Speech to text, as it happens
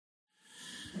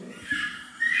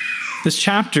This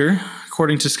chapter,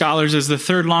 according to scholars, is the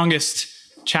third longest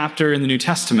chapter in the New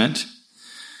Testament,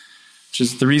 which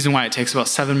is the reason why it takes about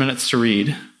 7 minutes to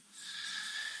read.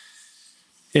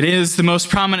 It is the most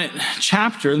prominent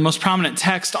chapter, the most prominent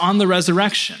text on the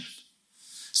resurrection.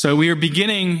 So we are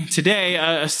beginning today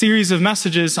a series of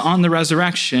messages on the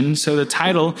resurrection. So the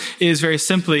title is very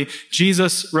simply,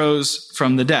 Jesus Rose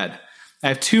from the Dead. I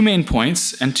have 2 main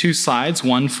points and 2 slides,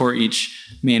 one for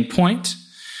each main point.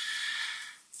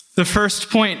 The first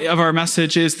point of our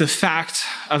message is the fact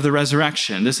of the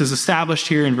resurrection. This is established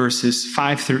here in verses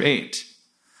 5 through 8.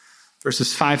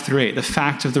 Verses 5 through 8, the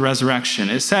fact of the resurrection.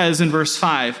 It says in verse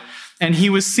 5, "And he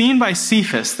was seen by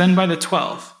Cephas, then by the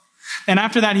 12. And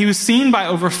after that he was seen by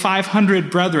over 500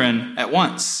 brethren at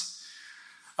once,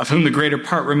 of whom the greater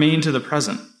part remain to the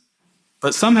present.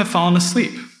 But some have fallen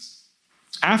asleep.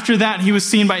 After that he was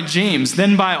seen by James,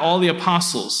 then by all the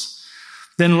apostles.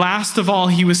 Then last of all,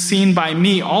 he was seen by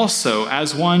me also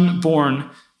as one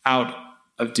born out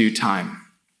of due time."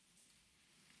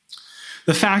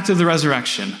 The fact of the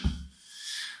resurrection.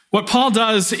 What Paul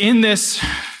does in this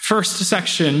first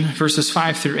section, verses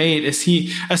 5 through 8, is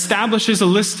he establishes a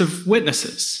list of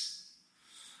witnesses.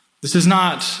 This is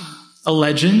not a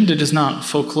legend. It is not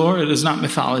folklore. It is not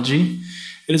mythology.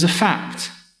 It is a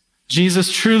fact.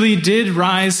 Jesus truly did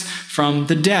rise from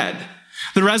the dead.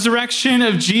 The resurrection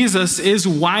of Jesus is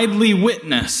widely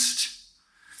witnessed.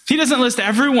 He doesn't list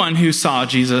everyone who saw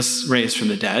Jesus raised from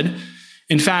the dead.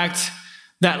 In fact,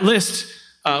 that list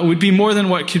would be more than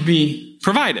what could be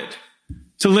provided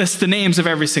to list the names of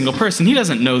every single person. He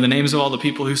doesn't know the names of all the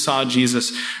people who saw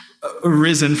Jesus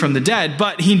risen from the dead,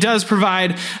 but he does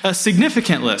provide a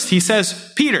significant list. He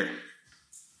says Peter,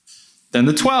 then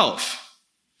the 12,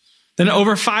 then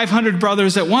over 500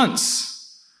 brothers at once,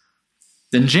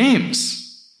 then James,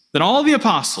 then all the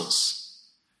apostles,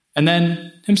 and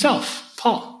then himself,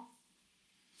 Paul.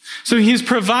 So he's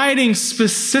providing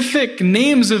specific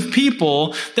names of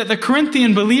people that the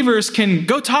Corinthian believers can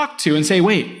go talk to and say,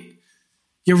 wait,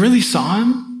 you really saw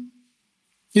him?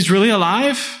 He's really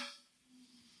alive?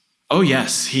 Oh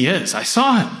yes, he is. I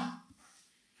saw him.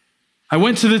 I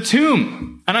went to the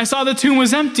tomb and I saw the tomb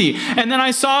was empty. And then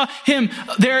I saw him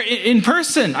there in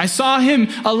person. I saw him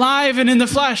alive and in the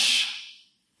flesh.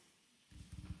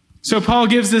 So Paul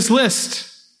gives this list.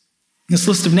 This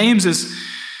list of names is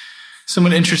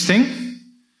somewhat interesting.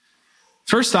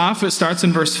 First off, it starts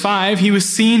in verse 5. He was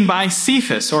seen by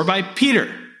Cephas, or by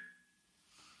Peter.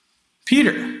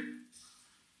 Peter.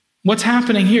 What's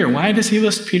happening here? Why does he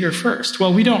list Peter first?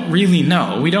 Well, we don't really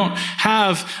know. We don't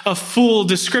have a full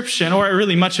description, or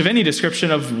really much of any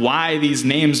description, of why these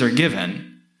names are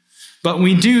given. But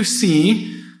we do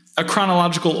see a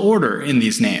chronological order in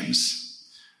these names.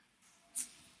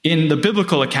 In the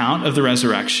biblical account of the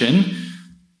resurrection,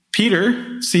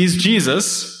 Peter sees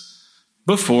Jesus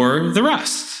before the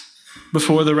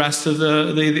rest of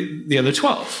the other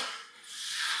 12.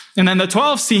 And then the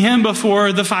 12 see him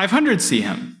before the 500 see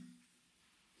him.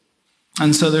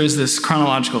 And so there's this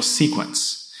chronological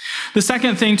sequence. The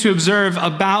second thing to observe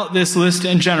about this list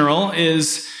in general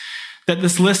is that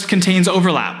this list contains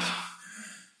overlap.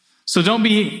 So don't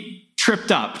be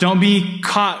tripped up. Don't be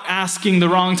caught asking the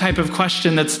wrong type of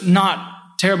question that's not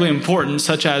terribly important,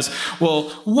 such as,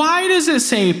 well, why does it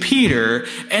say Peter,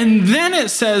 and then it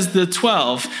says the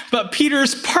 12, but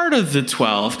Peter's part of the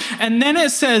 12, and then it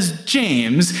says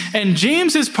James, and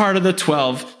James is part of the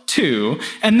 12 too,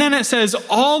 and then it says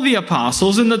all the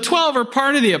apostles, and the 12 are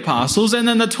part of the apostles, and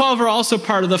then the 12 are also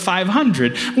part of the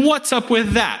 500. What's up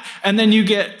with that? And then you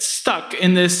get stuck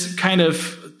in this kind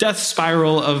of death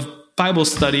spiral of Bible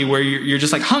study where you're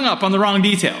just like hung up on the wrong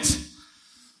details.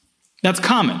 That's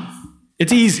common.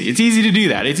 It's easy. It's easy to do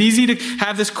that. It's easy to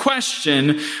have this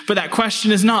question, but that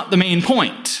question is not the main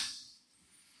point.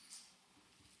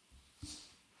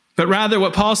 But rather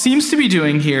what Paul seems to be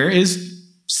doing here is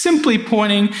simply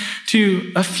pointing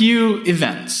to a few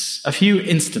events, a few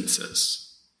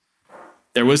instances.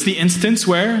 There was the instance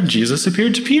where Jesus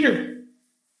appeared to Peter.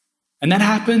 And that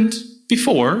happened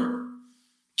before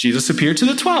Jesus appeared to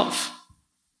the 12.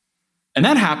 And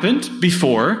that happened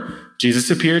before Jesus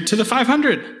appeared to the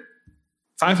 500.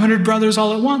 500 brothers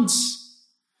all at once.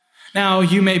 Now,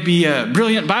 you may be a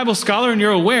brilliant Bible scholar and you're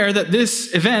aware that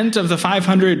this event of the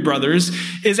 500 brothers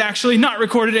is actually not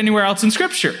recorded anywhere else in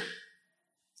Scripture.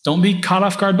 Don't be caught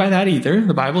off guard by that either.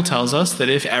 The Bible tells us that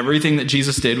if everything that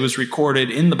Jesus did was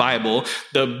recorded in the Bible,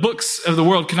 the books of the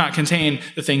world cannot contain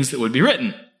the things that would be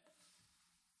written.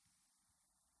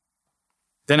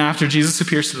 Then after Jesus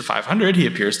appears to the 500, he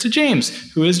appears to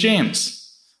James. Who is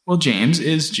James? Well, James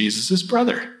is Jesus'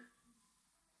 brother.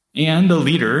 and the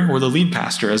leader, or the lead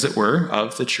pastor, as it were,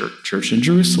 of the church in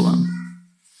Jerusalem.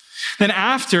 Then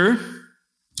after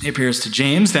he appears to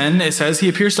James, then it says he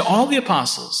appears to all the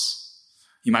apostles.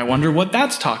 You might wonder what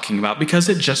that's talking about, because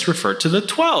it just referred to the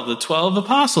 12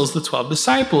 apostles, the 12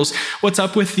 disciples. What's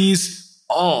up with these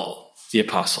all the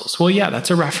apostles? Well, yeah,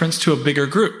 that's a reference to a bigger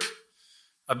group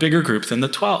than the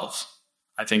 12.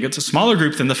 I think it's a smaller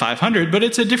group than the 500, but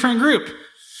it's a different group.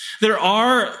 There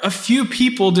are a few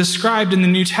people described in the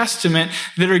New Testament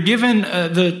that are given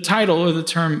the title or the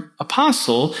term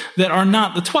apostle that are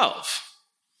not the 12.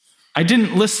 I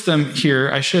didn't list them here.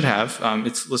 I should have.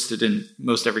 It's listed in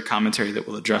most every commentary that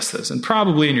will address this, and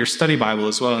probably in your study Bible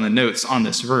as well in the notes on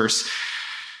this verse.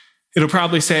 It'll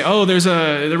probably say, oh, there's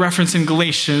the reference in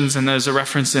Galatians, and there's a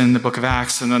reference in the book of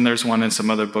Acts, and then there's one in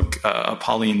some other book, a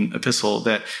Pauline epistle,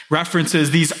 that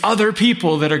references these other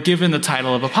people that are given the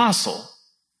title of apostle.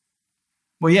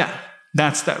 Well, yeah,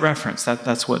 that's that reference.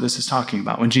 That's what this is talking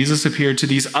about. When Jesus appeared to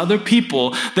these other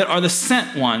people that are the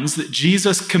sent ones that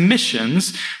Jesus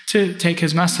commissions to take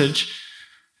his message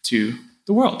to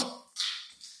the world.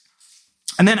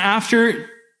 And then after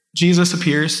Jesus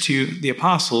appears to the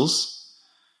apostles,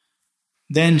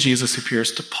 then Jesus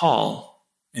appears to Paul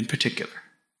in particular.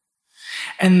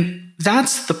 And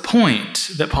that's the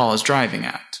point that Paul is driving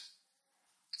at.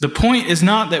 The point is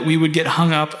not that we would get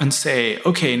hung up and say,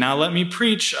 okay, now let me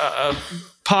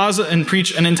pause and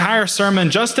preach an entire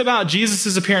sermon just about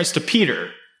Jesus' appearance to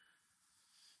Peter.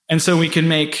 And so we can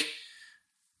make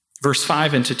verse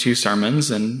 5 into 2 sermons,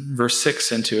 and verse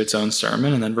 6 into its own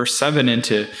sermon, and then verse 7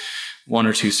 into 1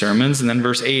 or 2 sermons, and then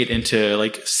verse 8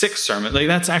 into 6 sermons.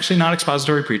 That's actually not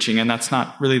expository preaching, and that's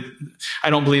not really, I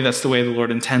don't believe that's the way the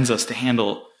Lord intends us to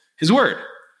handle his word.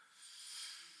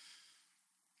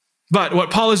 But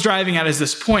what Paul is driving at is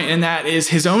this point, and that is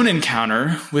his own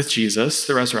encounter with Jesus,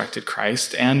 the resurrected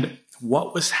Christ, and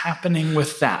what was happening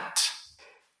with that.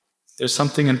 There's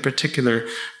something in particular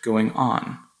going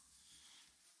on.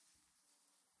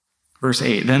 Verse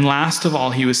 8, then last of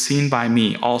all, he was seen by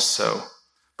me also,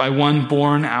 by one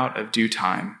born out of due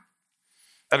time.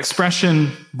 That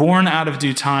expression, born out of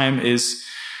due time, is,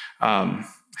 I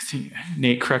think,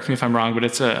 Nate, correct me if I'm wrong, but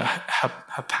it's a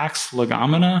hapax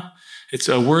legomena. It's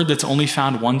a word that's only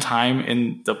found one time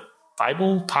in the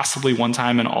Bible, possibly one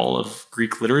time in all of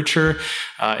Greek literature.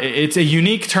 It's a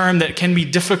unique term that can be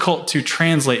difficult to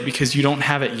translate because you don't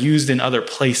have it used in other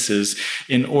places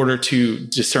in order to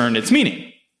discern its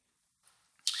meaning.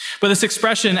 But this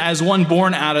expression, as one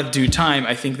born out of due time,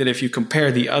 I think that if you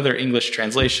compare the other English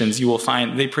translations, you will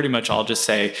find they pretty much all just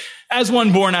say, as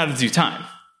one born out of due time.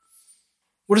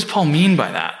 What does Paul mean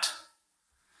by that?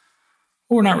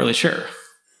 Well, we're not really sure.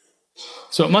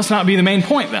 So it must not be the main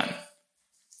point then,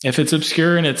 if it's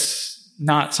obscure and it's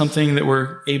not something that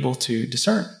we're able to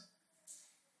discern.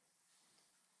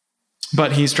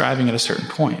 But he's driving at a certain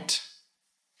point.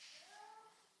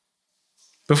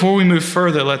 Before we move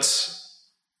further, let's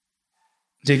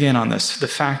dig in on this, the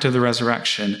fact of the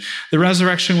resurrection. The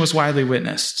resurrection was widely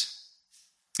witnessed.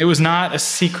 It was not a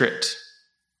secret.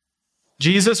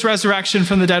 Jesus' resurrection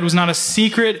from the dead was not a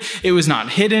secret. It was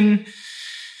not hidden.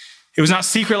 It was not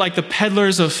secret like the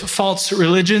peddlers of false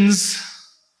religions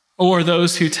or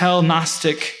those who tell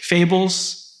Gnostic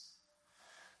fables.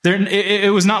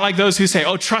 It was not like those who say,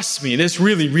 oh, trust me, this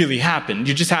really, really happened.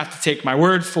 You just have to take my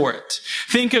word for it.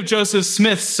 Think of Joseph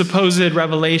Smith's supposed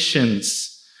revelations.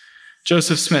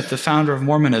 Joseph Smith, the founder of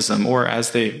Mormonism, or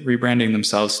as they rebranding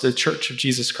themselves, the Church of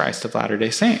Jesus Christ of Latter-day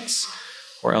Saints,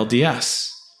 or LDS.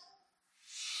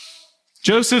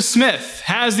 Joseph Smith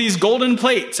has these golden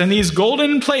plates, and these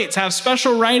golden plates have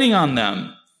special writing on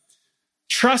them.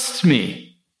 Trust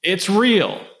me, it's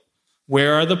real.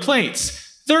 Where are the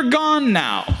plates? They're gone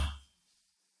now.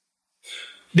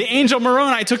 The angel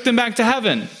Moroni took them back to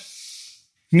heaven.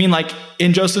 You mean like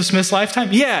in Joseph Smith's lifetime?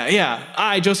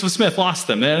 Yeah. Joseph Smith, lost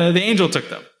them. The angel took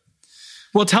them.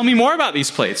 Well, tell me more about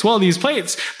these plates. Well, these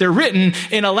plates, they're written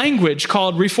in a language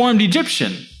called Reformed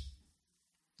Egyptian,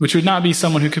 which would not be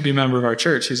someone who could be a member of our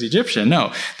church who's Egyptian.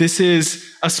 No, this is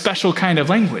a special kind of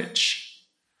language.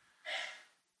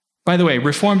 By the way,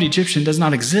 Reformed Egyptian does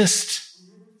not exist.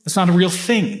 It's not a real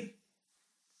thing.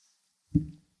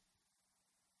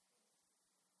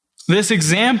 This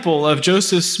example of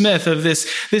Joseph Smith, of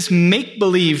this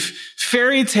make-believe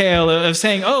fairy tale of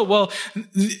saying, oh, well,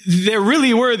 there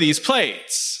really were these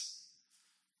plates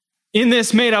in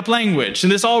this made-up language,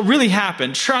 and this all really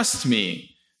happened, trust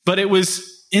me, but it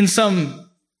was in some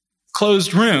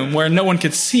closed room where no one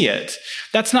could see it.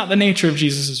 That's not the nature of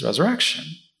Jesus' resurrection.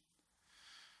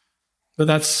 But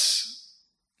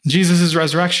Jesus'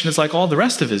 resurrection is like all the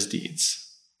rest of his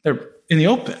deeds. They're in the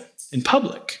open, in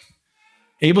public.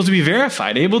 able to be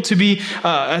verified, able to be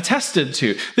attested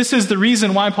to. This is the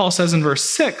reason why Paul says in verse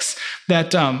 6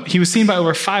 that he was seen by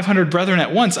over 500 brethren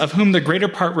at once, of whom the greater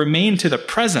part remain to the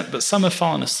present, but some have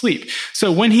fallen asleep.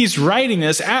 So when he's writing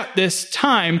this at this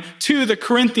time to the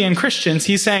Corinthian Christians,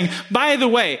 he's saying, by the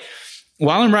way,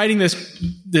 while I'm writing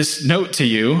this note to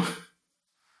you,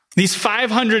 these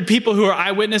 500 people who are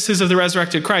eyewitnesses of the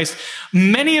resurrected Christ,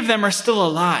 many of them are still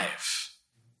alive.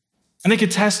 And they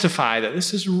could testify that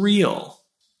this is real.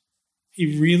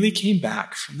 He really came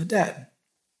back from the dead.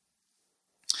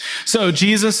 So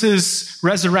Jesus'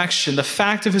 resurrection, the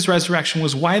fact of his resurrection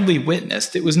was widely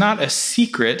witnessed. It was not a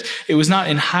secret. It was not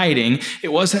in hiding.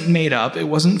 It wasn't made up. It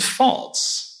wasn't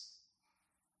false.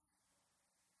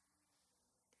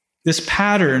 This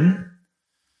pattern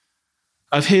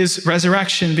of his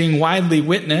resurrection being widely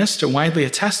witnessed or widely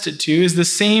attested to is the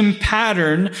same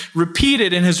pattern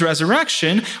repeated in his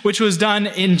resurrection, which was done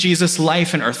in Jesus'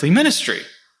 life and earthly ministry.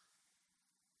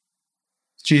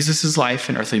 Jesus' life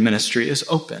and earthly ministry is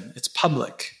open. It's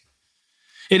public.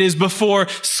 It is before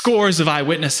scores of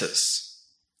eyewitnesses.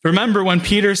 Remember what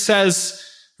Peter says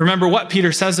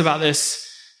about this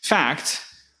fact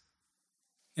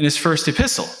in his first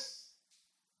epistle.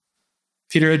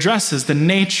 Peter addresses the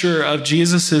nature of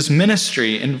Jesus'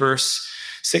 ministry in verse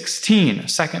 16,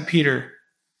 2 Peter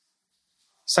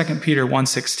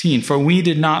 1:16. For we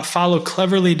did not follow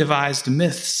cleverly devised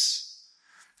myths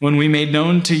when we made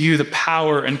known to you the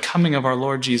power and coming of our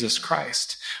Lord Jesus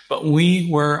Christ, but we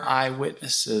were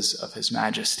eyewitnesses of his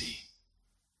majesty.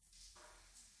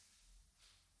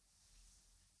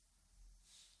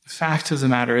 The fact of the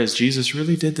matter is, Jesus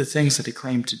really did the things that he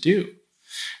claimed to do,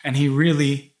 and he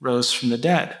really rose from the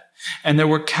dead. And there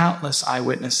were countless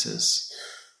eyewitnesses.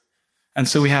 And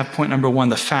so we have point number 1,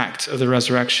 the fact of the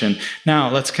resurrection. Now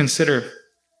let's consider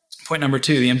point number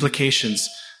 2, the implications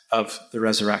of the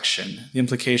resurrection. The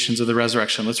implications of the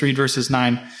resurrection. Let's read verses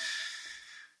 9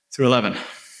 through 11.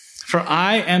 For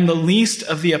I am the least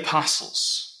of the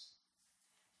apostles.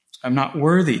 I'm not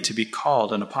worthy to be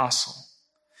called an apostle,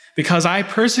 because I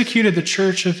persecuted the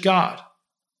church of God.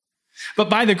 But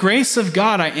by the grace of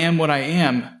God I am what I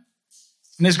am.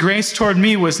 And his grace toward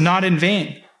me was not in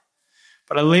vain.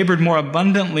 But I labored more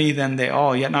abundantly than they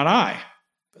all, yet not I,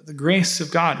 but the grace of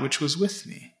God which was with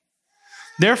me.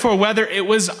 Therefore, whether it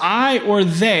was I or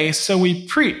they, so we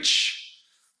preach,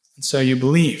 and so you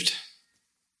believed.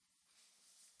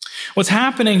 What's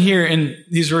happening here in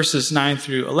these verses 9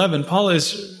 through 11, Paul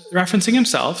is referencing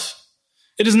himself.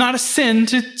 It is not a sin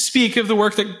to speak of the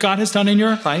work that God has done in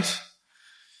your life.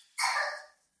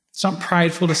 It's not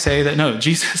prideful to say that, no,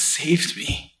 Jesus saved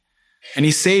me, and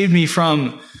he saved me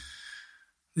from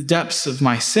the depths of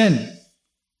my sin.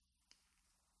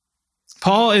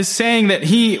 Paul is saying that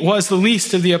he was the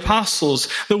least of the apostles,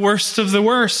 the worst of the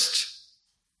worst.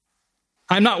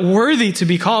 I'm not worthy to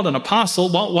be called an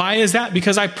apostle. Well, why is that?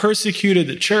 Because I persecuted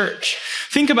the church.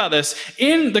 Think about this.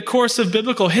 In the course of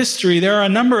biblical history, there are a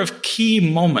number of key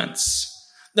moments,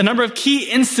 the number of key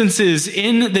instances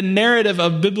in the narrative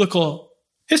of biblical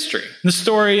history. The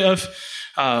story of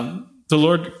the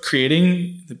Lord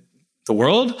creating the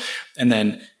world, and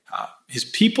then his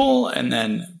people, and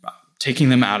then taking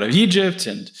them out of Egypt,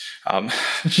 and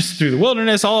just through the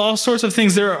wilderness, all sorts of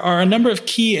things. There are a number of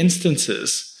key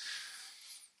instances.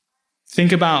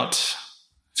 Think about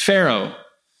Pharaoh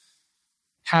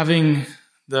having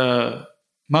the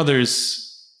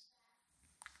mother's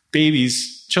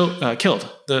babies killed,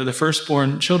 the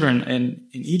firstborn children in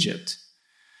Egypt.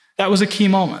 That was a key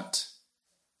moment.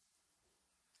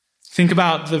 Think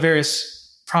about the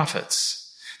various prophets.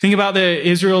 Think about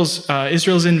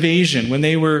Israel's invasion when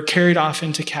they were carried off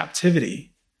into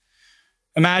captivity.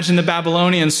 Imagine the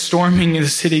Babylonians storming the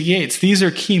city gates. These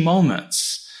are key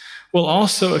moments. Well,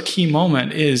 also a key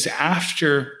moment is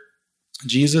after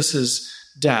Jesus'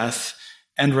 death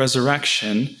and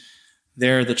resurrection,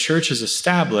 there the church is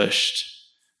established.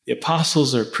 The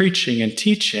apostles are preaching and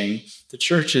teaching. The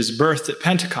church is birthed at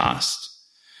Pentecost.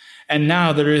 And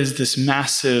now there is this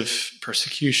massive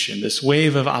persecution, this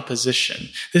wave of opposition.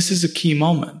 This is a key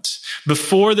moment.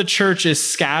 Before the church is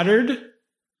scattered,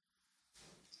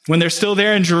 when they're still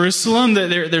there in Jerusalem,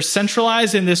 they're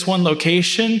centralized in this one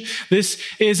location. This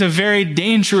is a very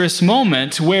dangerous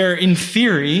moment where, in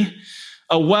theory,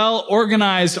 a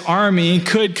well-organized army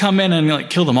could come in and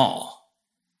kill them all.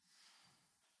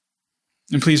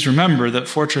 And please remember that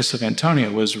Fortress of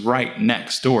Antonia was right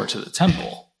next door to the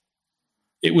temple.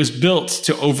 It was built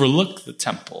to overlook the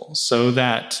temple so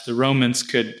that the Romans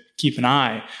could keep an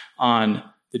eye on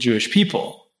the Jewish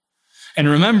people. And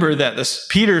remember that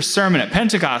Peter's sermon at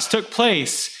Pentecost took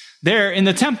place there in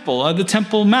the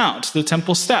Temple Mount, the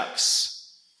temple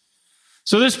steps.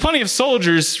 So there's plenty of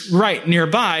soldiers right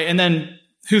nearby. And then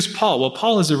who's Paul? Well,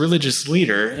 Paul is a religious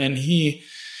leader, and he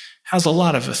has a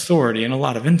lot of authority and a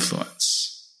lot of influence.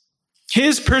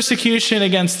 His persecution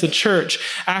against the church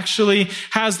actually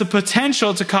has the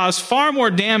potential to cause far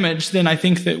more damage than I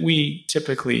think that we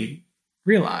typically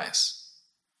realize.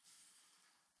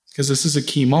 Because this is a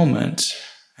key moment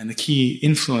and the key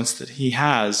influence that he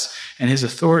has and his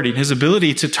authority and his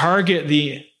ability to target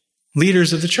the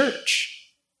leaders of the church.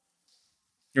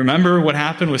 You remember what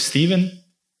happened with Stephen?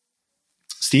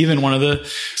 Stephen, one of the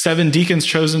 7 deacons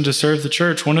chosen to serve the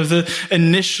church, one of the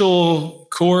initial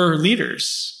core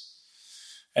leaders.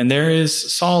 And there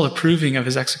is Saul approving of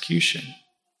his execution.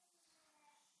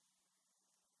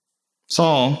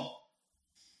 Saul,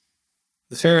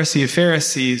 the Pharisee of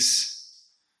Pharisees,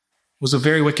 was a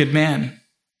very wicked man.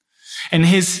 And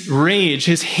his rage,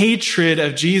 his hatred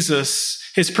of Jesus,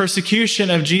 his persecution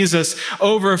of Jesus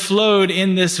overflowed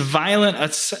in this violent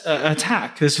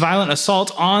attack, this violent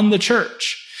assault on the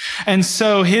church. And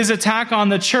so his attack on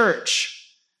the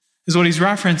church is what he's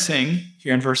referencing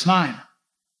here in verse 9.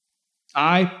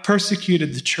 I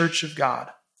persecuted the church of God.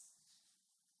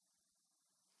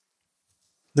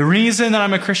 The reason that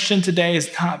I'm a Christian today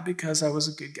is not because I was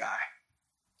a good guy.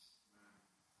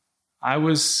 I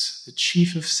was the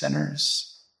chief of sinners.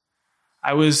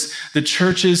 I was the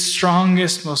church's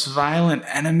strongest, most violent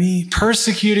enemy,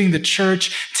 persecuting the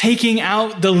church, taking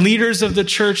out the leaders of the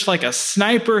church like a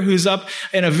sniper who's up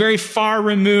in a very far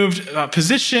removed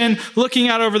position, looking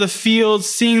out over the field,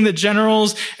 seeing the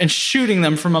generals and shooting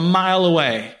them from a mile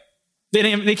away.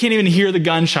 They can't even hear the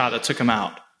gunshot that took them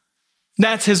out.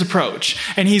 That's his approach.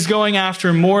 And he's going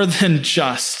after more than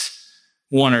just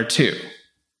 1 or 2.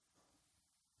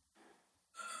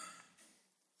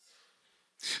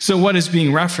 So what is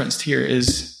being referenced here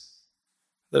is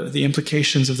the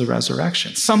implications of the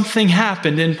resurrection. Something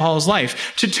happened in Paul's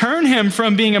life to turn him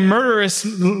from being a murderous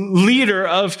leader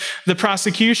of the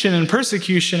prosecution and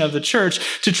persecution of the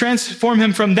church, to transform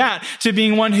him from that to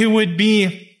being one who would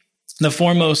be the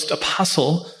foremost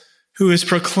apostle who is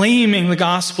proclaiming the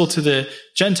gospel to the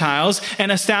Gentiles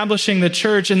and establishing the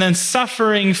church, and then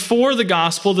suffering for the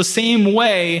gospel the same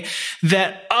way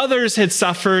that others had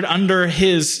suffered under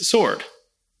his sword.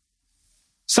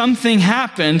 Something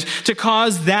happened to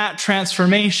cause that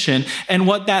transformation. And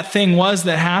what that thing was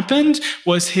that happened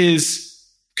was his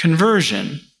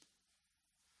conversion,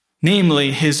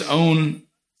 namely his own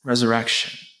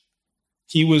resurrection.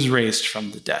 He was raised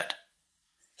from the dead.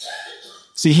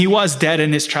 See, he was dead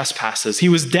in his trespasses. He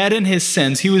was dead in his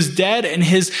sins. He was dead in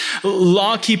his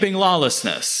law-keeping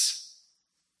lawlessness.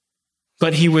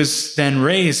 But he was then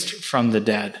raised from the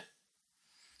dead.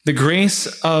 The grace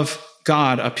of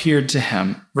God appeared to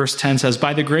him. Verse 10 says,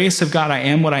 by the grace of God I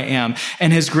am what I am,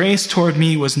 and his grace toward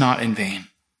me was not in vain.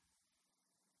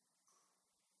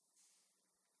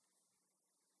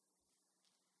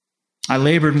 I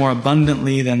labored more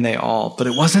abundantly than they all, but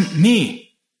it wasn't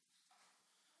me,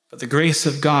 but the grace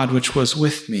of God which was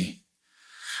with me.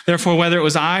 Therefore, whether it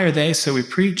was I or they, so we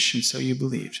preach, and so you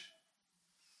believed.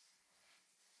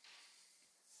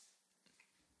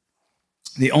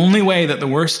 The only way that the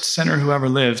worst sinner who ever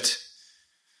lived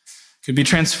could be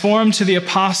transformed to the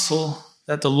apostle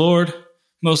that the Lord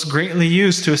most greatly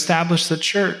used to establish the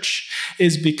church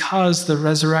is because the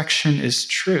resurrection is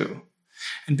true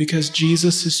and because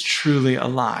Jesus is truly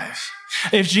alive.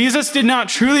 If Jesus did not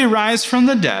truly rise from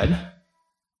the dead,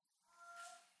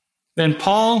 then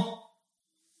Paul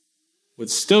would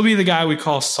still be the guy we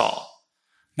call Saul.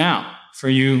 Now, for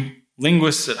you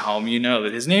linguists at home, you know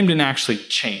that his name didn't actually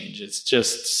change. It's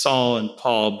just Saul and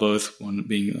Paul, both one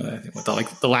being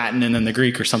like the Latin and then the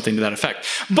Greek or something to that effect.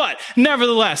 But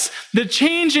nevertheless, the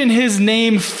change in his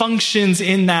name functions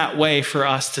in that way for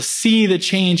us to see the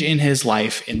change in his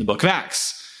life in the book of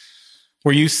Acts,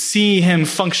 where you see him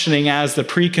functioning as the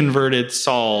pre-converted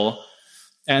Saul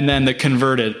and then the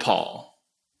converted Paul.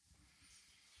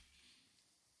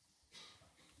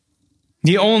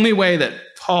 The only way that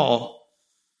Paul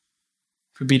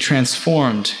could be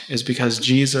transformed is because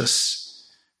Jesus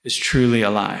is truly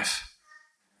alive.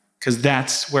 Because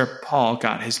that's where Paul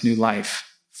got his new life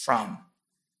from.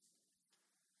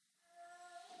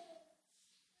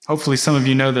 Hopefully some of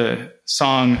you know the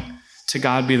song, To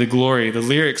God Be the Glory. The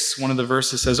lyrics, one of the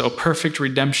verses says, "O perfect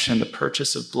redemption, the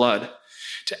purchase of blood.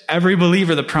 To every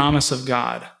believer, the promise of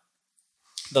God.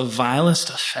 The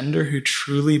vilest offender who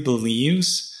truly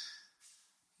believes,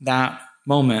 that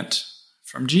moment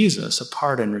from Jesus, a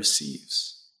pardon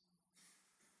receives."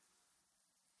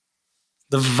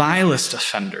 The vilest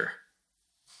offender.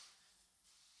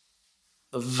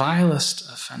 The vilest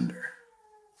offender.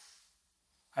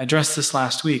 I addressed this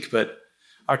last week, but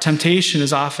Our temptation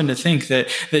is often to think that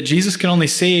Jesus can only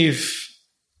save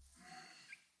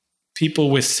people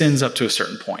with sins up to a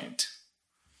certain point.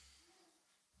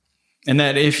 And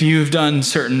that if you've done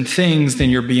certain things, then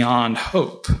you're beyond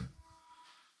hope.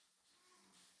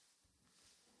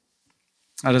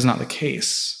 That is not the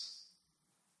case.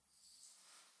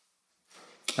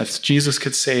 If Jesus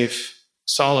could save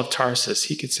Saul of Tarsus,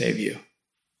 he could save you.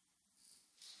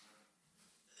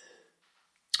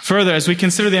 Further, as we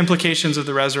consider the implications of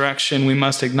the resurrection, we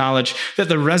must acknowledge that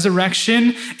the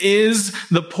resurrection is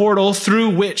the portal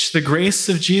through which the grace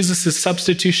of Jesus'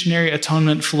 substitutionary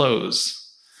atonement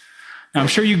flows. Now, I'm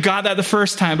sure you got that the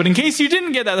first time, but in case you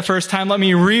didn't get that the first time, let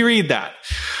me reread that.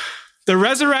 The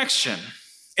resurrection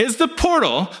is the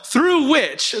portal through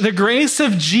which the grace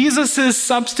of Jesus'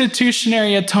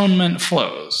 substitutionary atonement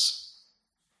flows.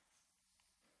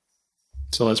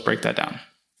 So let's break that down.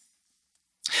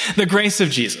 The grace of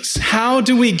Jesus. How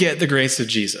do we get the grace of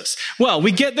Jesus? Well,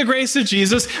 we get the grace of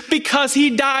Jesus because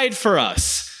he died for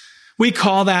us. We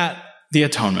call that the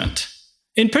atonement.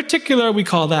 In particular, we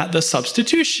call that the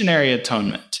substitutionary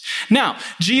atonement. Now,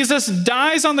 Jesus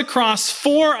dies on the cross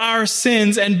for our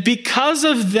sins, and because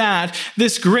of that,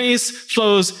 this grace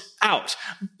flows out.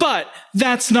 But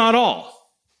that's not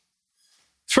all.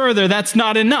 Further, that's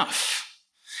not enough.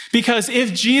 Because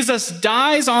if Jesus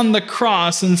dies on the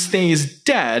cross and stays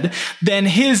dead, then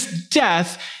his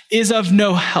death is of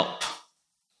no help.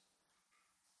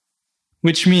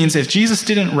 Which means if Jesus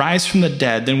didn't rise from the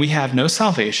dead, then we have no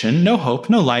salvation, no hope,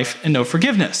 no life, and no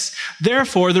forgiveness.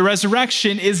 Therefore, the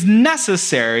resurrection is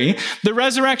necessary. The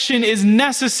resurrection is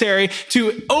necessary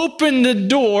to open the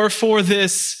door for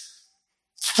this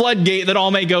floodgate that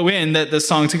all may go in that the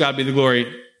song To God Be the Glory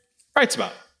writes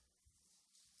about.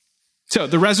 So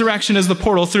the resurrection is the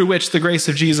portal through which the grace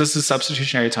of Jesus'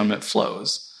 substitutionary atonement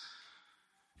flows.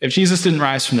 If Jesus didn't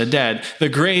rise from the dead, the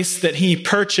grace that he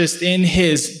purchased in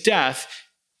his death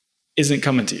isn't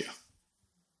coming to you.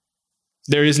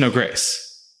 There is no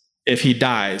grace if he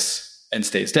dies and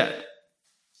stays dead.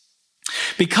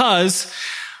 Because,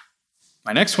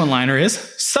 my next one-liner is,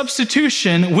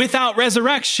 substitution without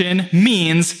resurrection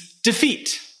means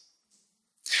defeat.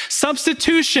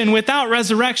 Substitution without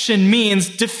resurrection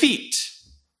means defeat.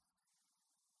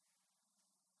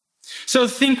 So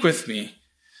think with me.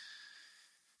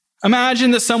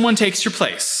 Imagine that someone takes your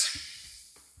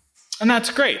place. And that's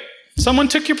great. Someone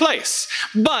took your place,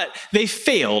 but they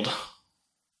failed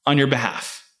on your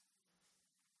behalf.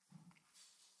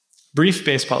 Brief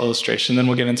baseball illustration, then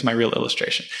we'll get into my real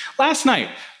illustration. Last night,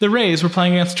 the Rays were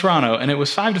playing against Toronto, and it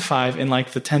was 5-5 in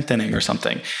like the 10th inning or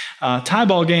something. Tie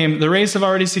ball game. The Rays have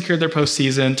already secured their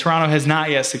postseason. Toronto has not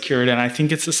yet secured, and I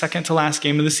think it's the second to last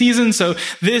game of the season. So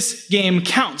this game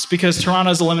counts because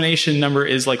Toronto's elimination number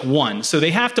is like 1. So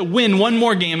they have to win one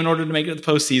more game in order to make it to the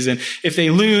postseason. If they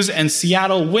lose and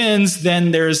Seattle wins,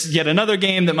 then there's yet another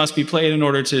game that must be played in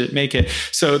order to make it.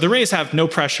 So the Rays have no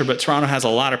pressure, but Toronto has a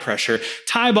lot of pressure.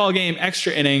 Tie ball game,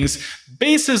 extra innings,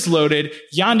 bases loaded.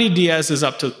 Yandy Diaz is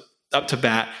up to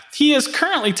bat. He is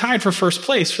currently tied for first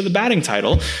place for the batting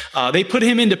title. They put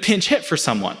him in to pinch hit for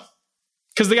someone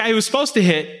because the guy who was supposed to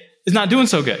hit is not doing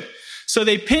so good. So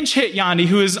they pinch hit Yandy,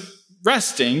 who is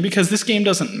resting because this game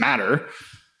doesn't matter.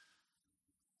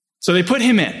 So they put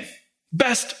him in.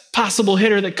 Best possible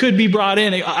hitter that could be brought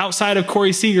in outside of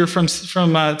Corey Seager from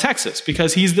Texas,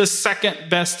 because he's the second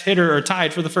best hitter or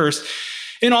tied for the first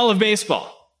in all of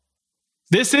baseball.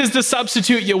 This is the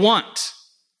substitute you want.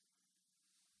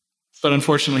 But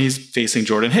unfortunately, he's facing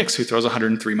Jordan Hicks, who throws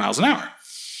 103 miles an hour.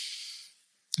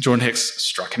 Jordan Hicks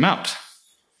struck him out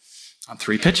on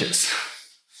 3 pitches.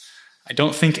 I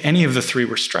don't think any of the 3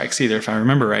 were strikes either, if I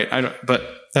remember right. But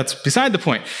that's beside the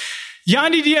point.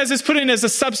 Yandy Diaz is put in as a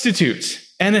substitute,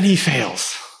 and then he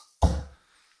fails.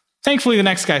 Thankfully, the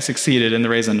next guy succeeded, and the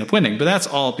Rays ended up winning, but that's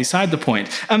all beside the point.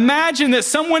 Imagine that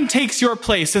someone takes your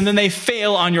place, and then they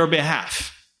fail on your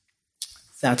behalf.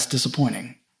 That's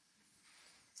disappointing.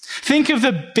 Think of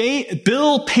the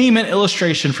bill payment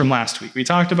illustration from last week. We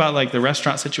talked about like the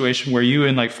restaurant situation where you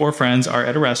and like 4 friends are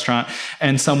at a restaurant,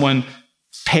 and someone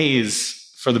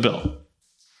pays for the bill.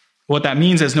 What that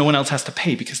means is no one else has to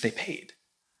pay because they paid.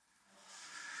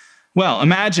 Well,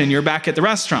 imagine you're back at the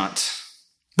restaurant.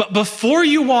 But before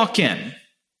you walk in,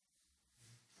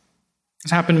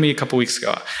 this happened to me a couple weeks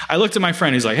ago. I looked at my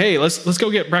friend. He's like, hey, let's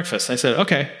go get breakfast. I said,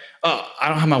 okay. Oh, I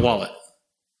don't have my wallet.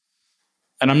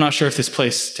 And I'm not sure if this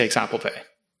place takes Apple Pay.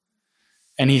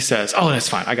 And he says, oh, that's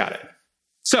fine. I got it.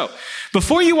 So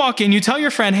before you walk in, you tell your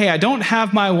friend, hey, I don't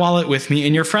have my wallet with me.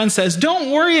 And your friend says,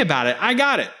 don't worry about it. I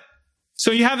got it.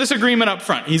 So you have this agreement up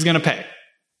front. He's going to pay.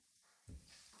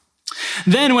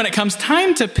 Then when it comes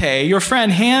time to pay, your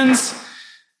friend hands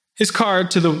his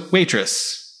card to the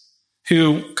waitress,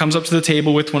 who comes up to the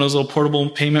table with one of those little portable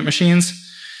payment machines.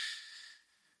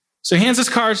 So he hands his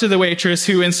card to the waitress,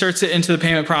 who inserts it into the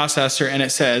payment processor, and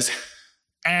it says,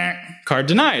 card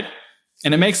denied.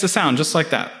 And it makes the sound just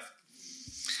like that.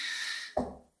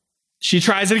 She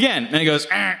tries it again, and it goes,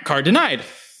 card denied.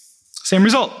 Same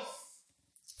result.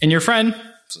 And your friend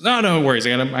says, no worries,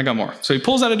 I got more. So he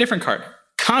pulls out a different card,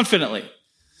 confidently,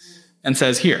 and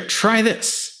says, here, try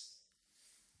this.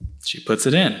 She puts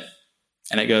it in,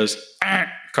 and it goes,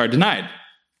 card denied.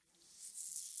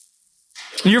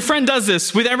 Your friend does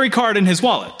this with every card in his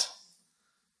wallet.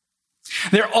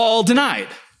 They're all denied.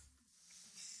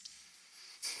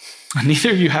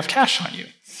 Neither of you have cash on you.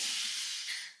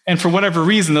 And for whatever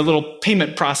reason, the little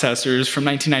payment processor is from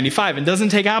 1995 and doesn't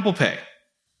take Apple Pay.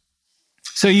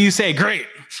 So you say, great,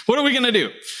 what are we going to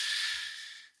do?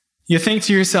 You think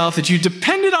to yourself that you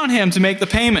depended on him to make the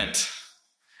payment,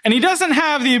 and he doesn't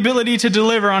have the ability to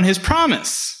deliver on his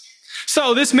promise.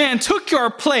 So this man took your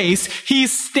place,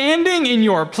 he's standing in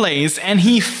your place, and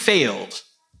he failed.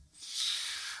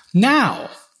 Now,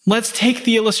 let's take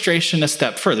the illustration a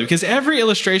step further, because every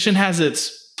illustration has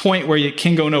its point where you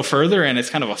can go no further, and it's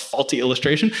kind of a faulty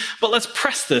illustration. But let's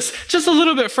press this just a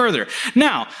little bit further.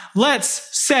 Now,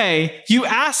 let's say you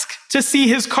ask to see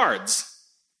his cards.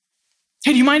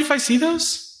 Hey, do you mind if I see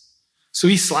those? So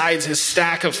he slides his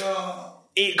stack of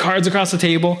 8 cards across the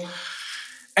table,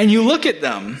 and you look at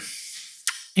them,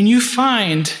 and you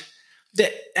find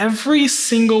that every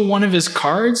single one of his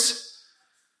cards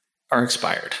are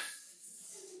expired.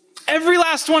 Every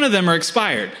last one of them are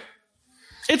expired.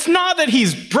 It's not that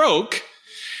he's broke.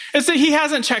 It's that he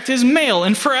hasn't checked his mail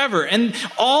in forever. And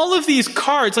all of these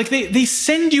cards, like they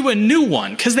send you a new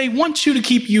one because they want you to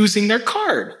keep using their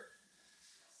card.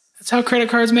 That's how credit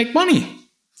cards make money.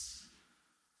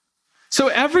 So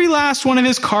every last one of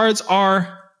his cards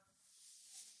are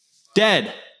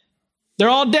dead. They're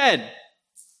all dead.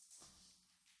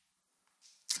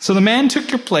 So the man took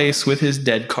your place with his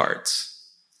dead cards.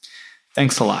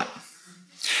 Thanks a lot.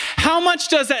 How much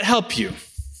does that help you?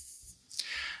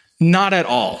 Not at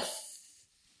all.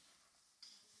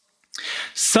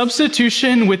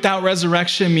 Substitution without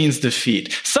resurrection means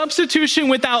defeat. Substitution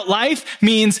without life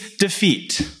means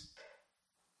defeat.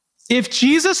 If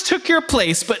Jesus took your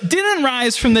place but didn't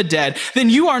rise from the dead, then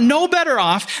you are no better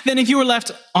off than if you were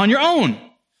left on your own,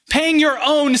 paying your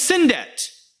own sin debt.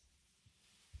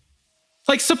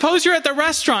 Like, suppose you're at the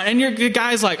restaurant and the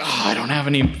guy's like, I don't have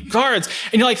any cards.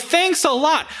 And you're like, thanks a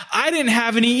lot. I didn't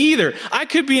have any either. I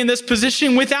could be in this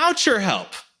position without your help.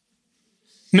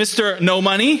 Mr. No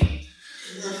Money.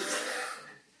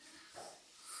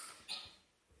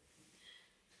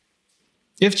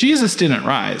 If Jesus didn't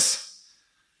rise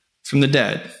from the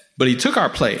dead, but he took our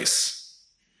place,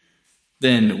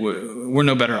 then we're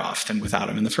no better off than without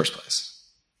him in the first place.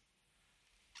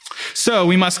 So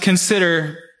we must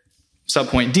consider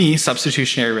subpoint D,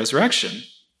 substitutionary resurrection.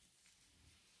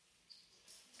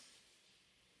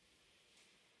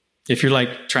 If you're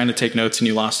like trying to take notes and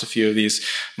you lost a few of these,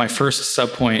 my first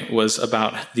subpoint was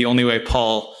about the only way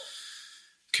Paul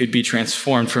could be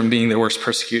transformed from being the worst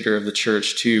persecutor of the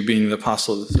church to being the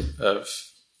apostle of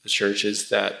the church is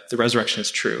that the resurrection is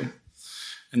true.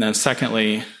 And then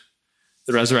secondly,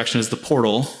 the resurrection is the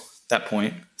portal, that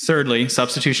point. Thirdly,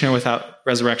 substitutionary without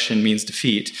resurrection means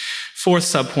defeat. Fourth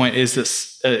subpoint is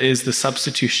the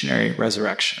substitutionary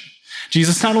resurrection.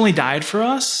 Jesus not only died for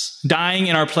us, dying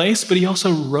in our place, but he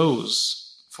also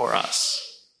rose for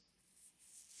us.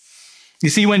 You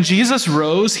see, when Jesus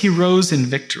rose, he rose in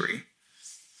victory.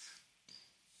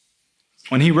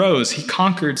 When he rose, he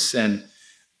conquered sin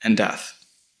and death.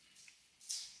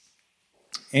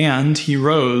 And he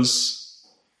rose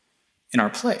in our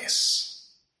place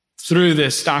through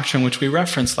this doctrine which we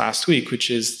referenced last week, which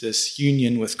is this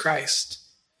union with Christ.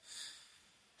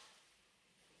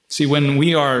 See, when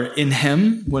we are in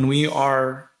him, when we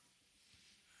are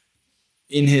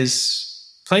in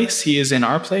his place, he is in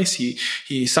our place.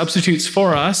 He substitutes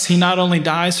for us. He not only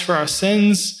dies for our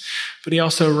sins, but he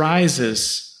also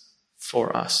rises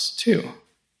for us too.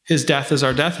 His death is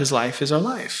our death. His life is our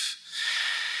life.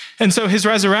 And so his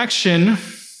resurrection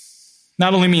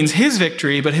not only means his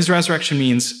victory, but his resurrection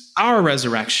means our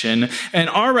resurrection, and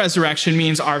our resurrection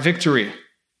means our victory.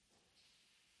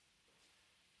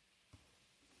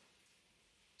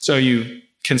 So you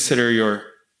consider your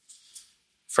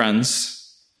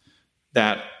friends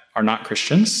that are not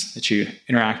Christians, that you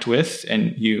interact with,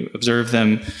 and you observe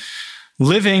them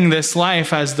living this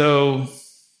life as though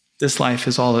this life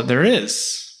is all that there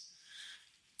is.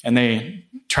 And they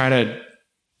try to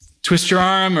twist your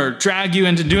arm or drag you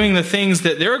into doing the things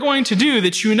that they're going to do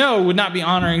that you know would not be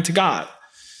honoring to God.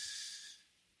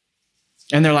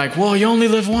 And they're like, well, you only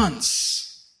live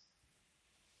once.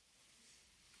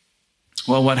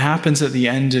 Well, what happens at the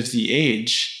end of the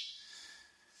age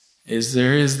is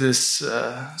there is this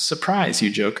surprise, you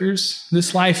jokers.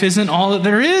 This life isn't all that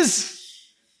there is.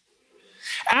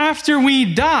 After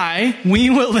we die, we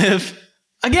will live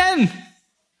again.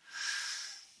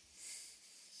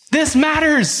 This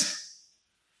matters.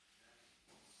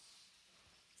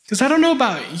 Because I don't know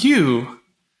about you,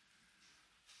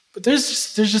 but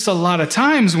there's just a lot of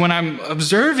times when I'm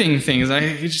observing things,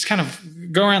 you just kind of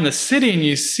go around the city and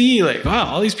you see like, wow,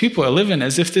 all these people are living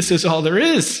as if this is all there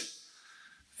is.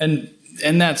 And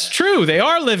that's true. They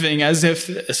are living as if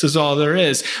this is all there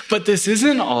is. But this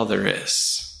isn't all there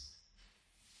is.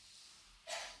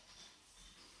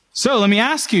 So let me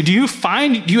ask you, do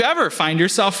you ever find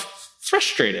yourself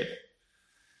frustrated?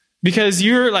 Because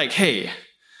you're like, hey,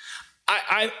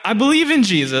 I believe in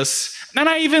Jesus, and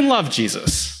I even love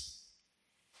Jesus.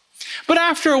 But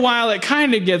after a while, it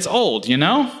kind of gets old, you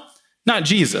know? Not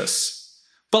Jesus,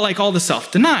 but like all the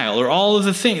self-denial or all of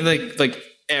the things, like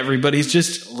everybody's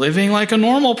just living like a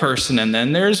normal person, and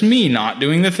then there's me not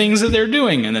doing the things that they're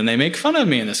doing, and then they make fun of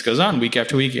me, and this goes on week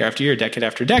after week, year after year, decade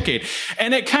after decade,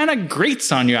 and it kind of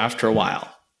grates on you after a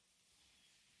while.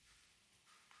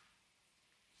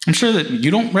 I'm sure that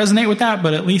you don't resonate with that,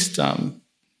 but at least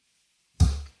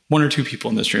one or two people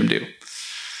in this room do.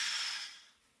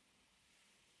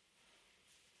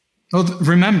 Well,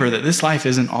 remember that this life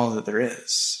isn't all that there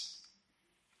is.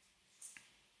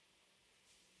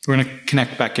 We're going to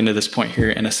connect back into this point here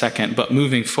in a second, but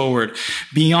moving forward,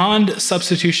 beyond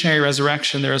substitutionary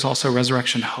resurrection, there is also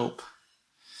resurrection hope.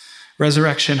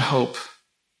 Resurrection hope.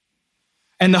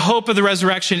 And the hope of the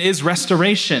resurrection is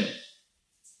restoration.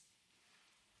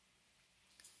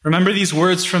 Remember these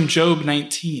words from Job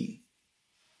 19.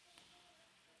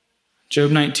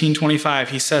 Job 19:25,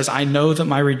 he says, I know that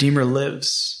my Redeemer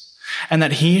lives, and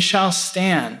that he shall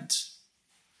stand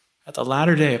at the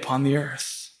latter day upon the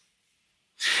earth.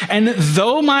 And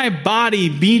though my body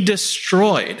be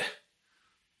destroyed,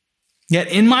 yet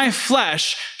in my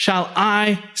flesh shall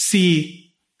I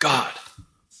see God.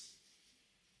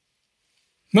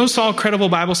 Most all credible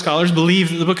Bible scholars believe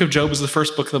that the book of Job was the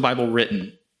first book of the Bible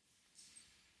written.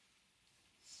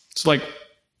 It's like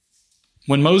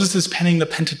when Moses is penning the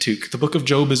Pentateuch, the book of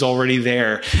Job is already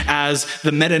there as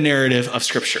the meta-narrative of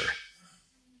Scripture,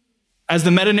 as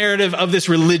the meta-narrative of this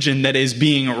religion that is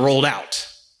being rolled out.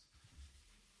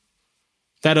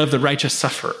 That of the righteous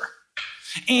sufferer.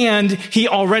 And he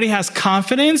already has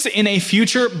confidence in a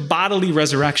future bodily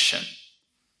resurrection.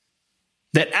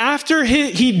 That after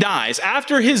he dies,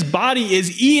 after his body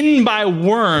is eaten by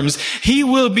worms, he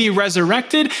will be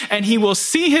resurrected and he will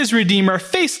see his Redeemer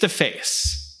face to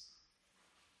face.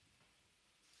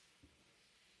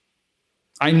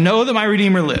 I know that my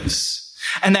Redeemer lives,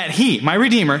 and that he, my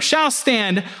Redeemer, shall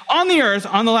stand on the earth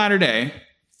on the latter day,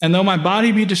 and though my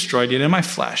body be destroyed, yet in my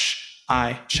flesh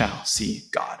I shall see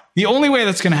God. The only way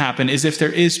that's going to happen is if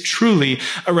there is truly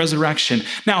a resurrection.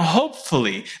 Now,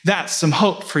 hopefully, that's some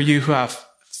hope for you who have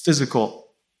physical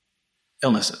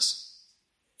illnesses.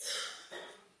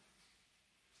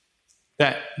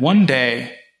 That one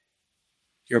day,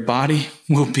 your body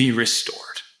will be restored.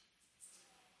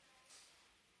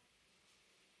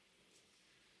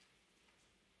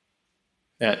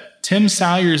 That Tim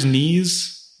Salyer's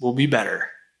knees will be better.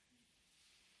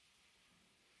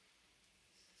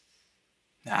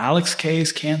 Now, Alex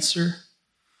K's cancer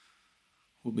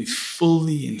will be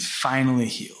fully and finally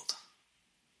healed.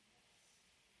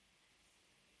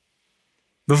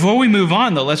 Before we move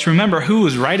on, though, let's remember who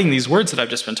was writing these words that I've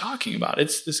just been talking about.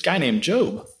 It's this guy named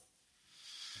Job.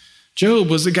 Job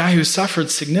was a guy who suffered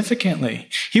significantly.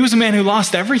 He was a man who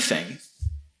lost everything.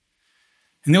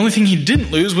 And the only thing he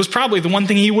didn't lose was probably the one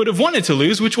thing he would have wanted to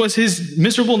lose, which was his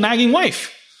miserable, nagging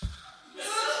wife.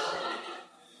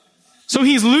 So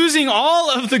he's losing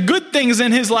all of the good things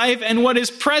in his life, and what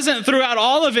is present throughout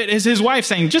all of it is his wife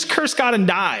saying, just curse God and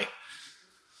die.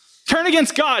 Turn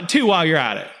against God, too, while you're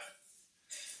at it.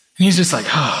 And he's just like,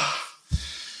 oh.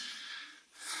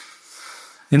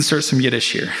 Insert some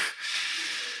Yiddish here.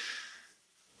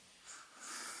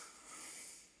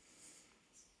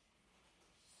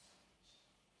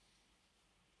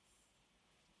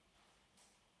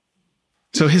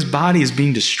 So his body is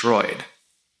being destroyed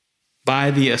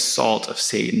by the assault of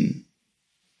Satan.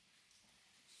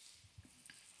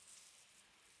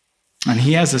 And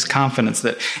he has this confidence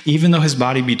that even though his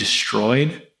body be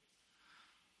destroyed,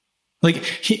 like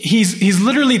he's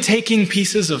literally taking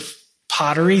pieces of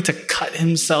pottery, to cut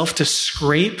himself, to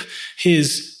scrape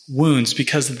his wounds,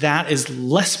 because that is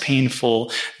less painful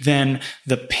than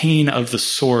the pain of the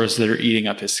sores that are eating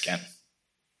up his skin.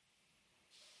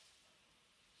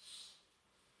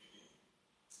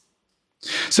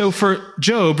 So for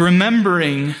Job,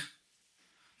 remembering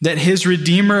that his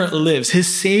Redeemer lives, his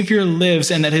Savior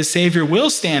lives, and that his Savior will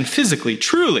stand physically,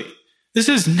 truly, this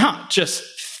is not just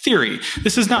theory.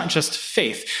 This is not just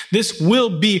faith. This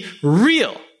will be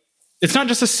real. It's not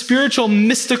just a spiritual,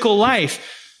 mystical life.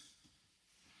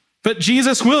 But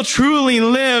Jesus will truly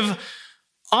live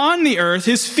on the earth,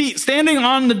 his feet standing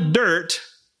on the dirt,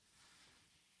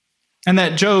 and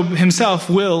that Job himself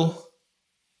will,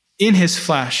 in his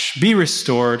flesh, be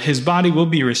restored. His body will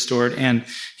be restored, and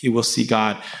he will see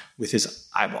God with his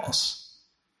eyeballs.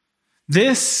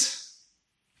 This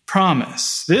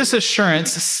promise, this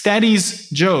assurance steadies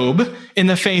Job in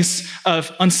the face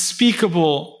of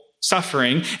unspeakable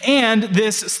suffering, and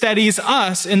this steadies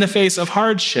us in the face of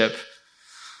hardship,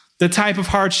 the type of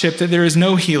hardship that there is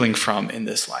no healing from in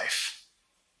this life.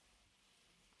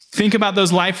 Think about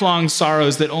those lifelong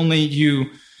sorrows that only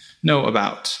you know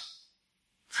about.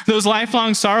 Those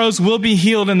lifelong sorrows will be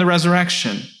healed in the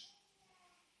resurrection.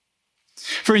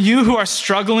 For you who are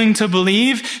struggling to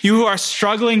believe, you who are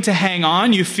struggling to hang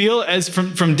on, you feel as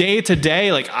from day to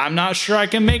day, like, I'm not sure I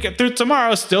can make it through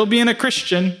tomorrow still being a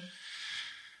Christian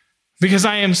because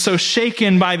I am so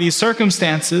shaken by these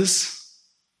circumstances.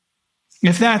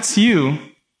 If that's you,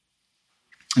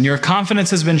 and your confidence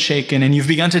has been shaken, and you've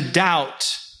begun to doubt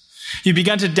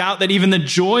that even the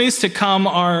joys to come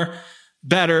are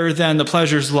better than the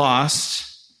pleasures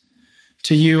lost,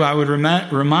 to you I would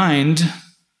remind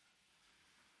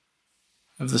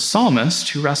of the psalmist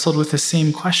who wrestled with the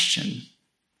same question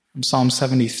from Psalm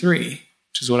 73,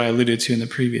 which is what I alluded to in the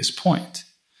previous point.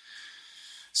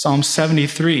 Psalm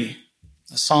 73,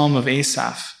 a psalm of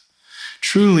Asaph.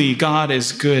 Truly, God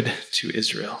is good to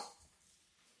Israel.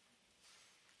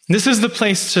 This is the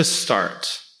place to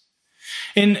start.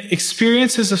 In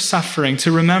experiences of suffering,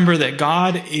 to remember that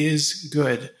God is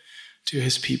good to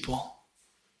his people.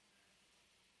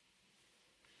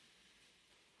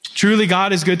 Truly,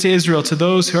 God is good to Israel, to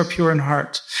those who are pure in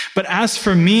heart. But as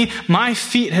for me, my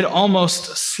feet had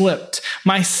almost slipped.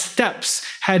 My steps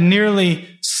had nearly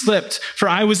slipped, for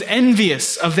I was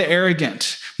envious of the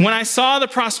arrogant when I saw the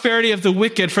prosperity of the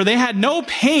wicked, for they had no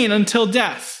pain until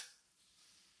death.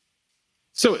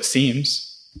 So it seems.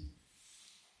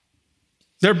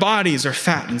 Their bodies are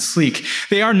fat and sleek.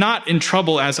 They are not in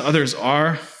trouble as others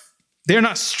are. They are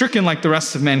not stricken like the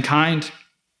rest of mankind.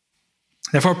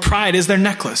 Therefore, pride is their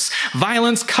necklace.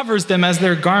 Violence covers them as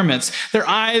their garments. Their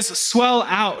eyes swell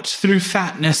out through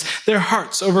fatness. Their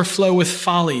hearts overflow with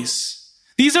follies.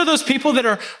 These are those people that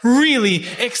are really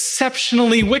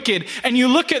exceptionally wicked. And you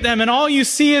look at them and all you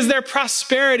see is their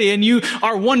prosperity. And you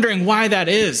are wondering why that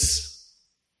is.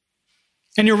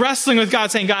 And you're wrestling with God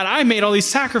saying, God, I made all these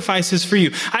sacrifices for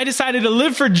you. I decided to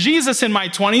live for Jesus in my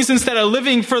 20s instead of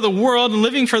living for the world and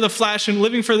living for the flesh and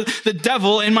living for the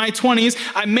devil in my 20s.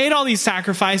 I made all these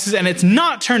sacrifices and it's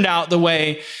not turned out the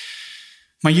way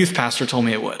my youth pastor told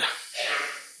me it would.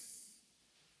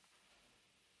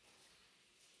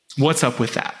 What's up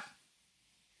with that?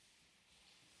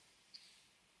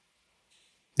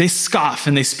 They scoff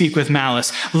and they speak with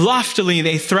malice. Loftily,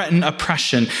 they threaten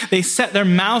oppression. They set their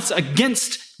mouths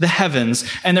against the heavens,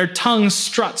 and their tongue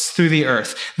struts through the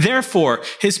earth. Therefore,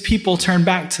 his people turn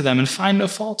back to them and find no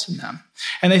fault in them.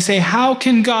 And they say, how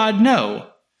can God know?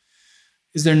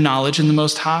 Is there knowledge in the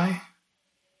Most High?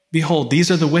 Behold,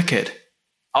 these are the wicked,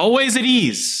 always at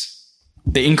ease.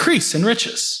 They increase in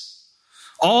riches.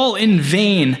 All in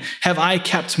vain have I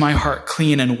kept my heart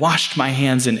clean and washed my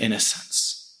hands in innocence.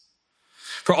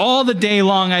 For all the day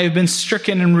long I have been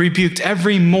stricken and rebuked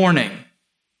every morning.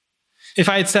 If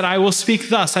I had said, I will speak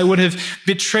thus, I would have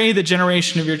betrayed the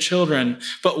generation of your children.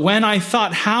 But when I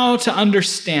thought how to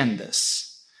understand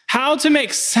this, how to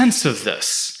make sense of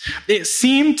this, it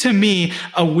seemed to me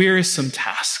a wearisome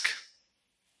task.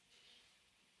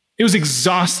 It was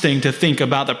exhausting to think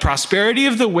about the prosperity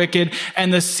of the wicked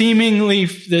and the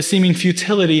seeming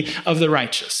futility of the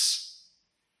righteous.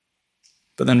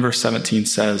 But then verse 17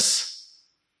 says,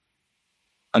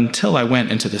 until I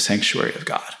went into the sanctuary of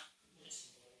God.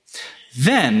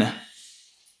 Then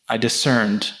I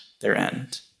discerned their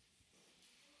end.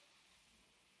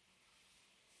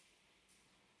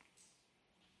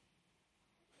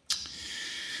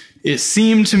 It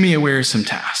seemed to me a wearisome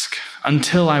task.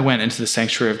 Until I went into the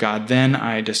sanctuary of God, then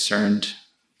I discerned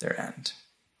their end.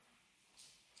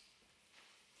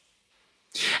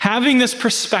 Having this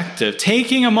perspective,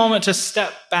 taking a moment to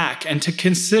step back and to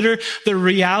consider the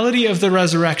reality of the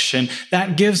resurrection,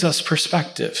 that gives us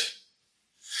perspective.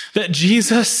 That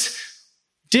Jesus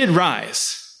did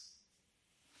rise.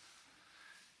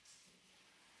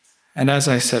 And as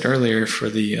I said earlier, for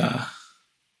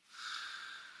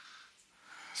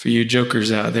you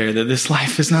jokers out there, that this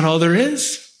life is not all there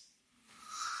is.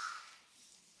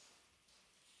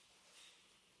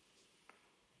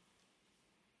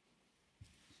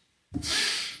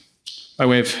 By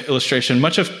way of illustration,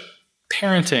 much of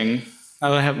parenting,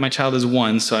 my child is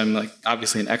 1, so I'm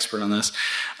obviously an expert on this.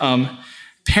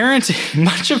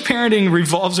 Much of parenting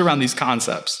revolves around these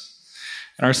concepts.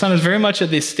 And our son is very much at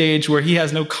this stage where he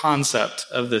has no concept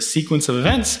of the sequence of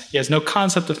events. He has no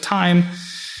concept of time,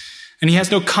 and he has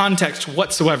no context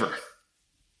whatsoever.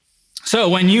 So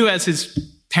when you, as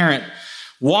his parent,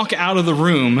 walk out of the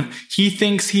room, he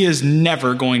thinks he is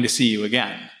never going to see you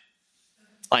again.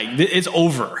 It's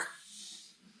over.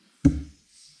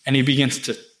 And he begins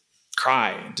to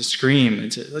cry, and to scream,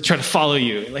 and to try to follow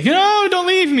you. No, don't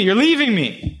leave me. You're leaving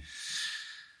me.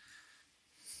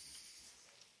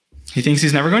 He thinks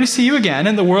he's never going to see you again,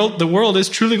 and the world is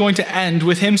truly going to end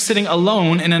with him sitting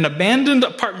alone in an abandoned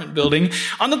apartment building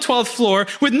on the 12th floor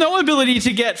with no ability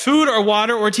to get food or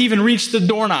water or to even reach the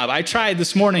doorknob. I tried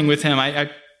this morning with him.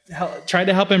 I tried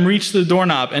to help him reach the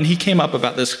doorknob, and he came up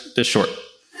about this short.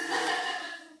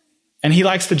 And he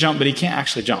likes to jump, but he can't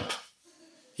actually jump.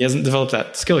 He hasn't developed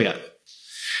that skill yet.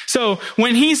 So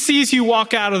when he sees you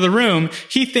walk out of the room,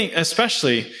 he thinks,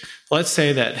 especially, let's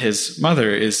say that his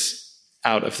mother is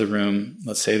out of the room.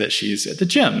 Let's say that she's at the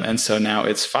gym. And so now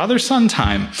it's father-son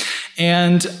time.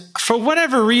 And for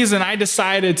whatever reason, I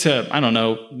decided to,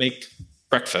 make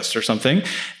breakfast or something.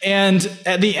 And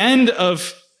at the end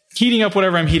of heating up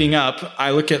whatever I'm heating up, I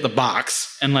look at the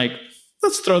box and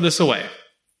let's throw this away.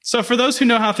 So for those who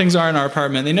know how things are in our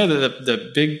apartment, they know that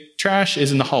the big trash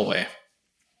is in the hallway.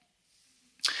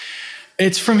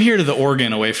 It's from here to the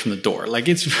organ away from the door.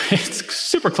 It's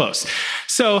super close.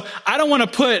 So I don't want to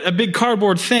put a big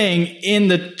cardboard thing in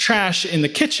the trash in the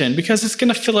kitchen because it's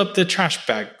going to fill up the trash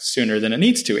bag sooner than it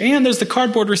needs to. And there's the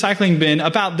cardboard recycling bin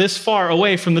about this far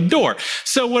away from the door.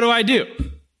 So what do?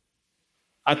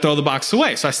 I throw the box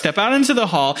away. So I step out into the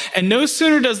hall, and no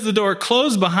sooner does the door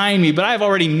close behind me, but I've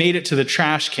already made it to the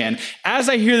trash can. As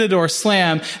I hear the door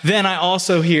slam, then I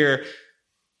also hear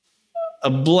a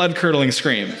blood-curdling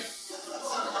scream.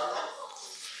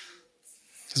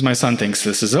 Because my son thinks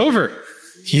this is over.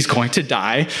 He's going to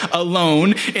die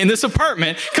alone in this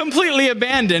apartment, completely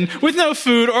abandoned, with no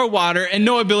food or water and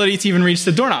no ability to even reach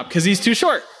the doorknob because he's too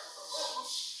short.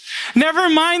 Never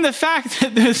mind the fact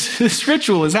that this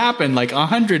ritual has happened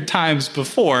 100 times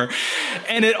before,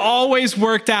 and it always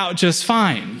worked out just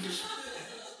fine.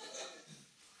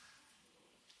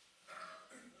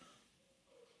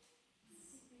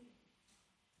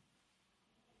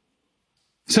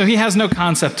 So he has no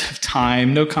concept of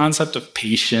time, no concept of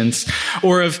patience,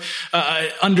 or of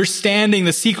understanding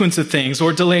the sequence of things,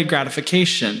 or delayed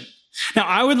gratification. Now,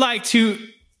 I would like to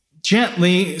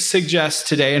gently suggest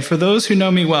today, and for those who know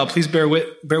me well, please bear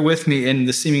with me in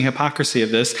the seeming hypocrisy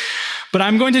of this, but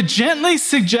I'm going to gently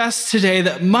suggest today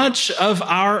that much of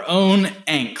our own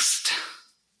angst,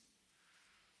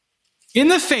 in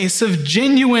the face of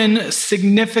genuine,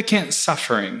 significant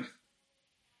suffering,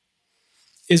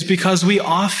 is because we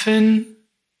often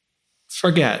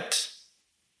forget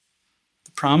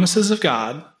the promises of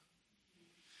God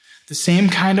the same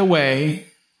kind of way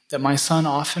that my son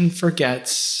often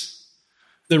forgets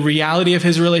the reality of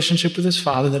his relationship with his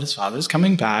father, that his father is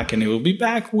coming back and he will be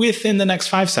back within the next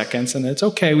 5 seconds, and it's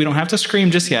okay, we don't have to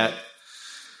scream just yet.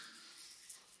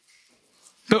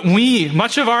 But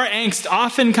much of our angst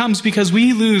often comes because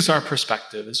we lose our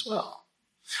perspective as well.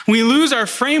 We lose our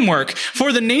framework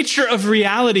for the nature of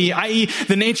reality, i.e.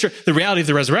 the reality of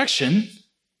the resurrection.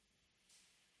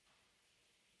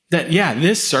 That,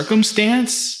 this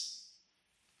circumstance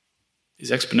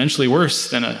is exponentially worse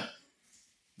than a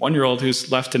 1-year-old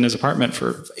who's left in his apartment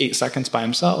for 8 seconds by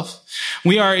himself.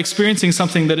 We are experiencing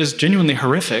something that is genuinely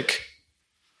horrific,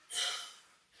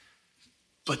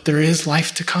 but there is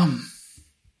life to come.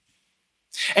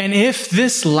 And if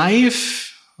this life,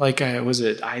 was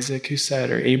it Isaac who said,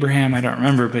 or Abraham, I don't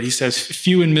remember, but he says,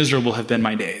 few and miserable have been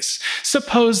my days.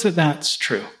 Suppose that that's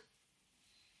true.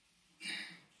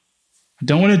 I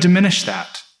don't want to diminish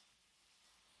that.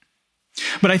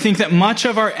 But I think that much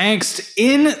of our angst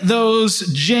in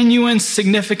those genuine,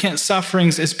 significant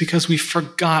sufferings is because we've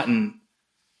forgotten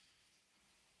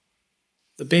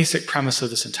the basic premise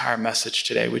of this entire message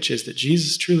today, which is that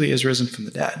Jesus truly is risen from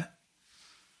the dead.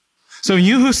 So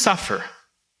you who suffer,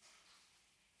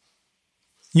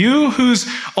 You whose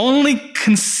only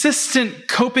consistent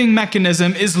coping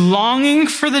mechanism is longing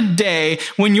for the day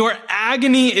when your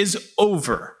agony is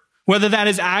over, whether that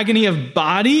is agony of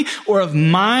body or of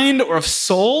mind or of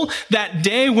soul, that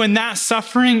day when that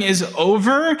suffering is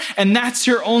over, and that's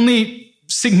your only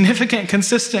significant,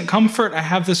 consistent comfort, I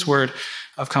have this word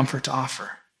of comfort to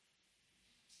offer.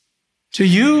 To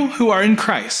you who are in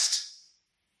Christ,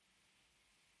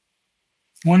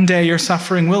 one day your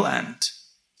suffering will end,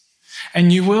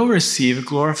 and you will receive a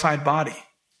glorified body.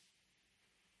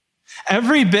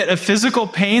 Every bit of physical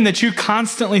pain that you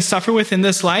constantly suffer with in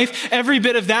this life, every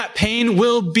bit of that pain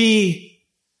will be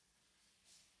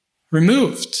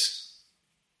removed.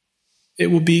 It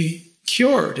will be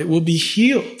cured. It will be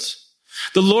healed.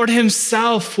 The Lord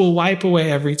himself will wipe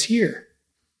away every tear.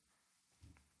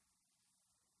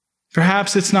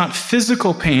 Perhaps it's not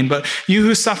physical pain, but you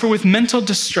who suffer with mental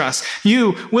distress,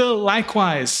 you will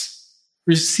likewise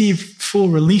receive full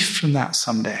relief from that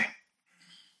someday.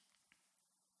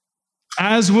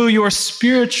 As will your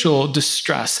spiritual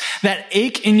distress, that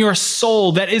ache in your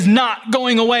soul that is not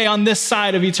going away on this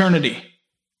side of eternity.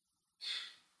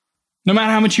 No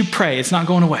matter how much you pray, it's not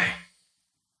going away.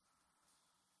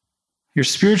 Your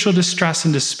spiritual distress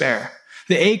and despair,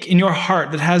 the ache in your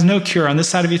heart that has no cure on this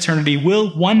side of eternity,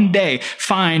 will one day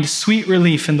find sweet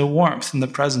relief in the warmth and the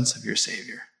presence of your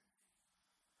Savior.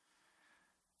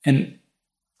 And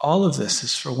all of this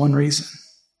is for one reason.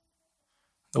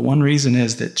 The one reason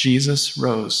is that Jesus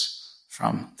rose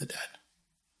from the dead.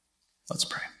 Let's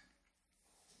pray.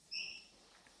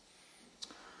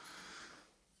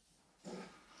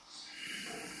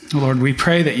 Lord, we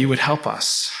pray that you would help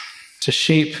us to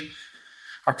shape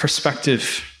our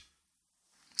perspective,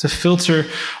 to filter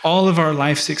all of our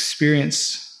life's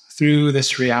experience through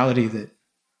this reality that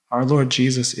our Lord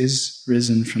Jesus is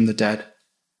risen from the dead.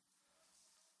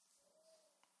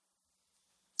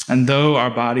 And though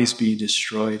our bodies be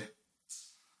destroyed,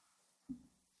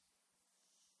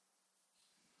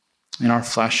 in our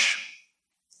flesh,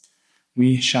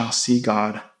 we shall see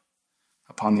God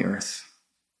upon the earth.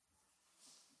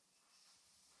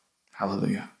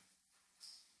 Hallelujah.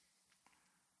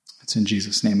 It's in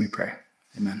Jesus' name we pray.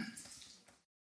 Amen.